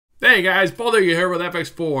Hey guys, Baldy here with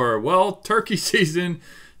Fx4. Well, turkey season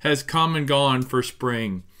has come and gone for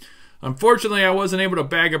spring. Unfortunately, I wasn't able to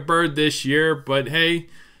bag a bird this year, but hey,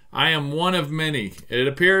 I am one of many. It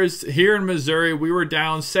appears here in Missouri, we were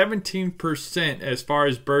down 17% as far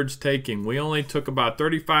as birds taking. We only took about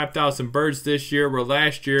 35,000 birds this year, where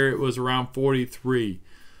last year it was around 43.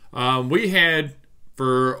 We had,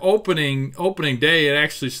 for opening day, it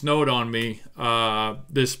actually snowed on me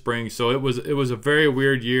this spring, so it was a very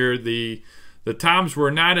weird year. The toms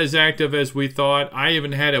were not as active as we thought. I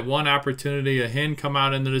even had at one opportunity a hen come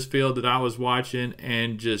out into this field that I was watching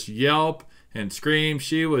and just yelp and scream.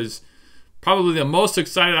 She was probably the most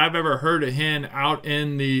excited I've ever heard a hen out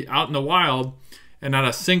in the wild, and not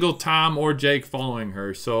a single tom or jake following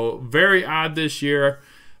her. So very odd this year.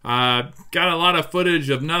 Got a lot of footage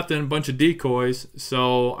of nothing, a bunch of decoys,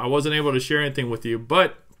 so I wasn't able to share anything with you.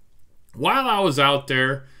 But while I was out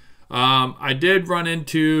there, I did run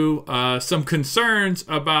into some concerns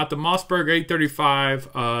about the Mossberg 835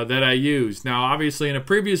 that I used. Now, obviously, in a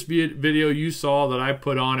previous video, you saw that I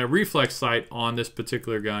put on a reflex sight on this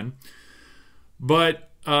particular gun, but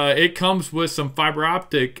it comes with some fiber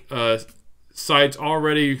optic sights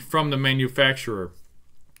already from the manufacturer.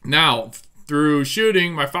 Now, through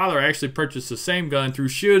shooting, my father actually purchased the same gun. Through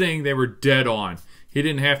shooting, they were dead on. He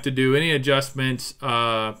didn't have to do any adjustments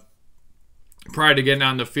prior to getting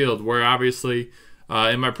out in the field, where obviously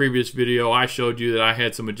in my previous video I showed you that I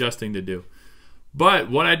had some adjusting to do.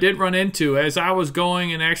 But what I did run into as I was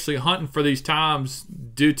going and actually hunting for these toms,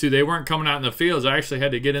 due to they weren't coming out in the fields, I actually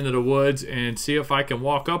had to get into the woods and see if I can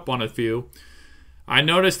walk up on a few. I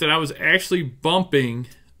noticed that I was actually bumping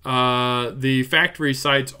the factory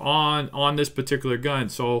sights on this particular gun.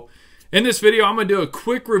 So in this video, I'm going to do a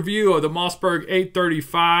quick review of the Mossberg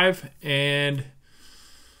 835, and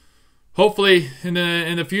hopefully in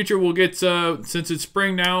the future we'll get, since it's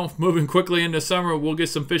spring now, moving quickly into summer, we'll get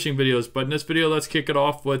some fishing videos. But in this video, let's kick it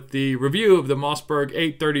off with the review of the Mossberg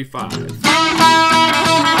 835.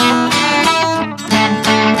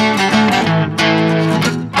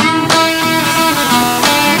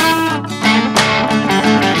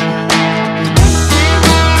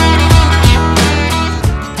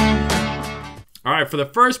 Alright, for the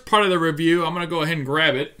first part of the review, I'm going to go ahead and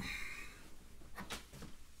grab it.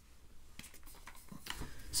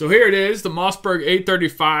 So here it is, the Mossberg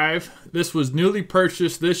 835. This was newly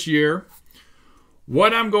purchased this year.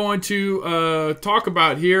 What I'm going to talk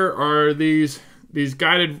about here are these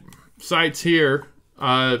guided sights here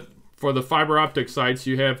for the fiber optic sights.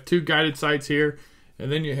 You have two guided sights here,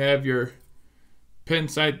 and then you have your pin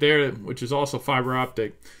sight there, which is also fiber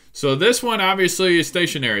optic. So this one obviously is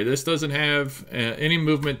stationary. This doesn't have any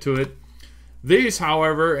movement to it. These,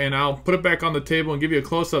 however, and I'll put it back on the table and give you a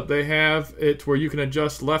close-up, they have it where you can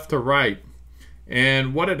adjust left to right.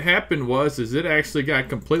 And what had happened was it actually got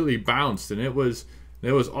completely bounced, and it was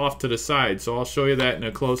off to the side. So I'll show you that in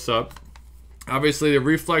a close-up. Obviously, the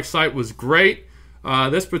reflex sight was great.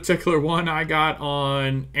 This particular one I got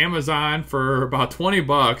on Amazon for about 20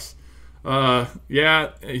 bucks.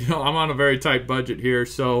 Yeah, you know, I'm on a very tight budget here,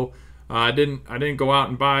 so I didn't go out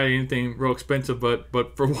and buy anything real expensive,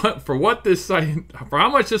 but for what this sight, for how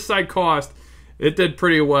much this sight cost, it did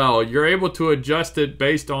pretty well. You're able to adjust it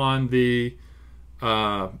based on the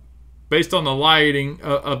lighting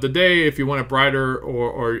of the day, if you want it brighter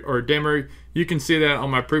or dimmer. You can see that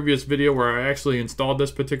on my previous video where I actually installed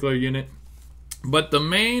this particular unit. But the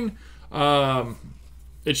main,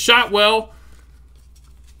 it shot well.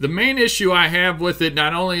 The main issue I have with it,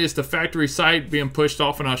 not only is the factory sight being pushed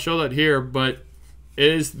off, and I'll show that here, but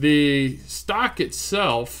is the stock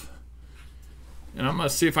itself. And I'm going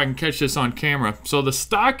to see if I can catch this on camera. So the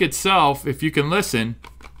stock itself, if you can listen,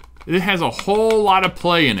 it has a whole lot of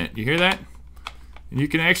play in it. You hear that? And you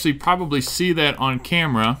can actually probably see that on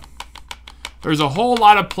camera. There's a whole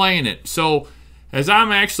lot of play in it. So as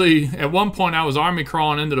I'm actually, at one point I was army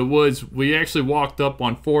crawling into the woods, we actually walked up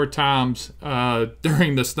on 4 toms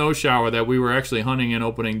during the snow shower that we were actually hunting in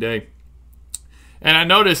opening day. And I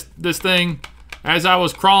noticed this thing, as I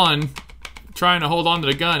was crawling, trying to hold on to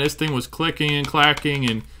the gun, this thing was clicking and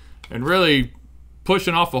clacking and really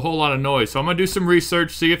pushing off a whole lot of noise. So I'm going to do some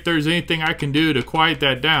research, see if there's anything I can do to quiet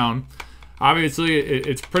that down. Obviously,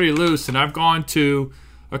 it's pretty loose, and I've gone to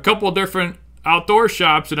a couple different outdoor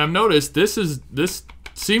shops, and I've noticed this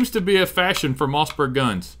seems to be a fashion for Mossberg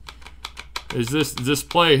guns, is this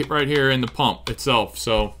play right here in the pump itself.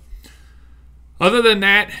 So other than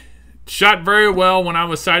that, shot very well when I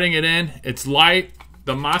was sighting it in. It's light.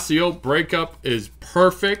 The mossy oak breakup is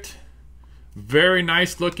perfect. Very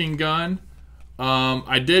nice looking gun.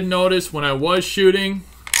 I did notice when I was shooting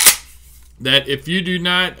that if you do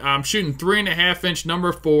not, I'm shooting 3.5-inch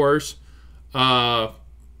number 4s,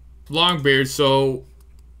 long beards. So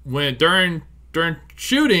when during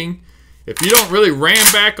shooting, if you don't really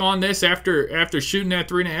ram back on this after shooting that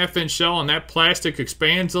 3.5-inch shell and that plastic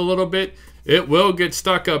expands a little bit, it will get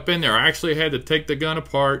stuck up in there. I actually had to take the gun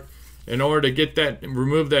apart in order to get that and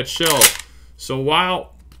remove that shell. So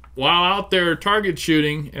while out there target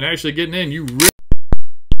shooting and actually getting in, you really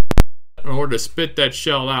in order to spit that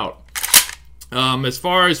shell out. As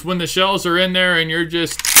far as when the shells are in there and you're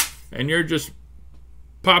just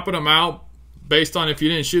popping them out, based on if you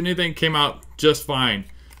didn't shoot anything, came out just fine.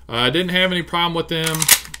 I didn't have any problem with them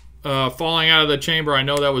falling out of the chamber. I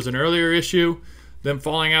know that was an earlier issue, them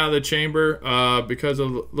falling out of the chamber because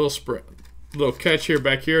of a little catch here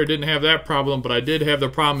back here. I didn't have that problem, but I did have the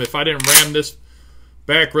problem if I didn't ram this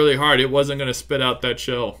back really hard, it wasn't going to spit out that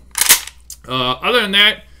shell. Other than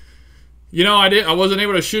that, you know, I wasn't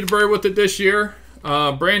able to shoot a bird with it this year.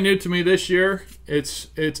 Brand new to me this year. It's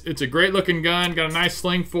a great looking gun. Got a nice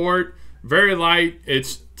sling for it. Very light.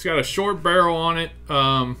 It's got a short barrel on it.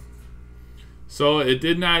 So it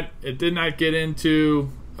did not get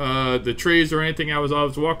into the trees or anything I was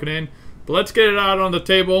walking in. But let's get it out on the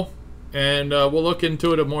table and we'll look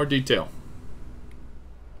into it in more detail.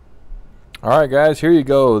 Alright guys, here you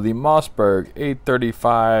go. The Mossberg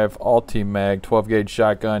 835 Ulti-Mag 12 gauge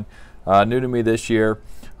shotgun. New to me this year.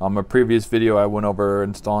 On my previous video I went over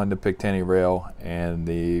installing the Picatinny rail and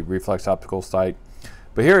the reflex optical sight.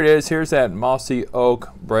 But here it is. Here's that mossy oak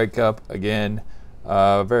breakup again.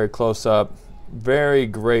 Very close up. Very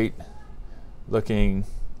great looking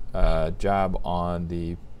job on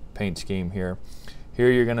the paint scheme here. Here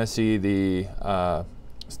you're going to see the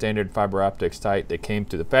standard fiber optic sight that came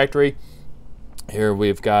to the factory. Here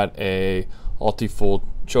we've got a multi-full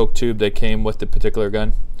choke tube that came with the particular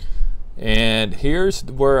gun. And here's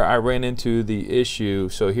where I ran into the issue.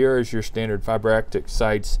 So here is your standard fiber optic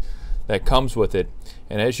sights that comes with it.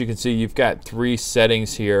 And as you can see, you've got 3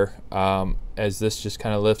 settings here as this just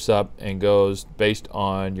kind of lifts up and goes based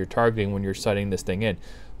on your targeting when you're sighting this thing in.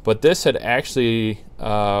 But this had actually,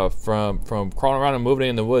 from crawling around and moving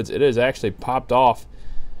in the woods, it has actually popped off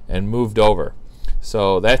and moved over.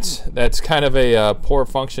 So that's kind of a poor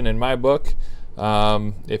function in my book.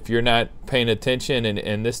 If you're not paying attention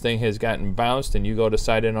and this thing has gotten bounced and you go to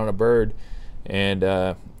sight in on a bird and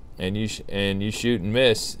you shoot and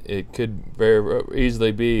miss, it could very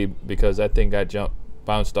easily be because that thing got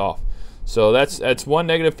bounced off. So that's one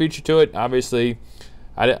negative feature to it. Obviously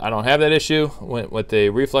I don't have that issue with the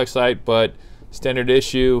reflex sight, but standard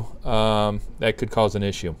issue that could cause an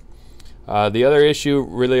issue. The other issue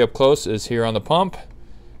really up close is here on the pump,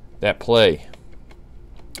 that play.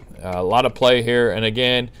 A lot of play here, and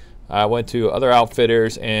again I went to other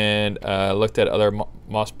outfitters and looked at other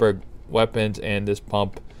Mossberg weapons, and this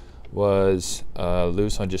pump was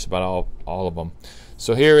loose on just about all of them.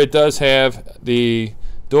 So here it does have the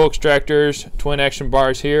dual extractors, twin action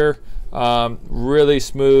bars here, really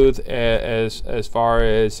smooth as far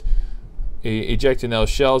as ejecting those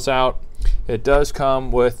shells out. It does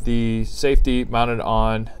come with the safety mounted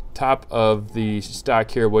on top of the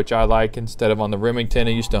stock here, which I like instead of on the Remington.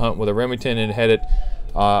 I used to hunt with a Remington and had it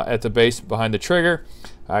at the base behind the trigger.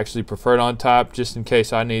 I actually prefer it on top just in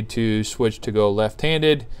case I need to switch to go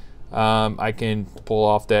left-handed. I can pull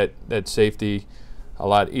off that safety a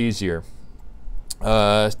lot easier.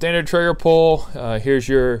 Standard trigger pull. Here's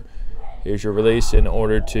your release in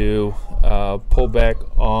order to pull back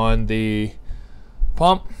on the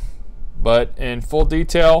pump. But in full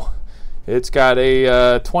detail, it's got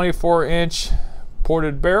a 24-inch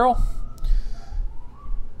ported barrel.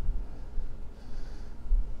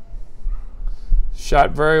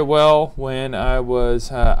 Shot very well when I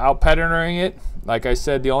was out patterning it. Like I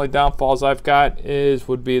said, the only downfalls I've got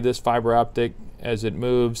would be this fiber optic as it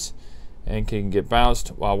moves and can get bounced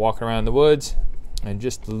while walking around the woods, and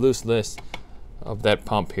just the looseness of that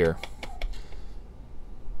pump here.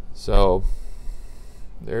 So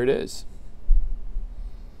there it is.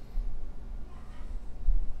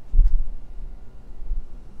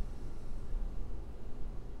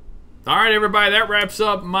 Alright everybody, that wraps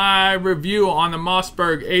up my review on the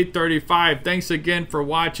Mossberg 835. Thanks again for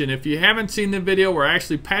watching. If you haven't seen the video where I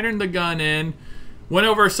actually patterned the gun in, went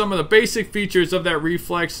over some of the basic features of that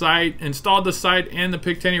reflex sight, installed the sight and the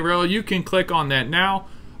Picatinny rail, you can click on that now.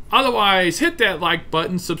 Otherwise, hit that like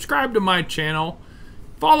button, subscribe to my channel,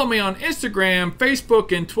 follow me on Instagram,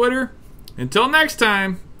 Facebook, and Twitter. Until next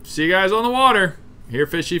time, see you guys on the water. Here,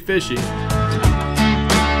 fishy fishy.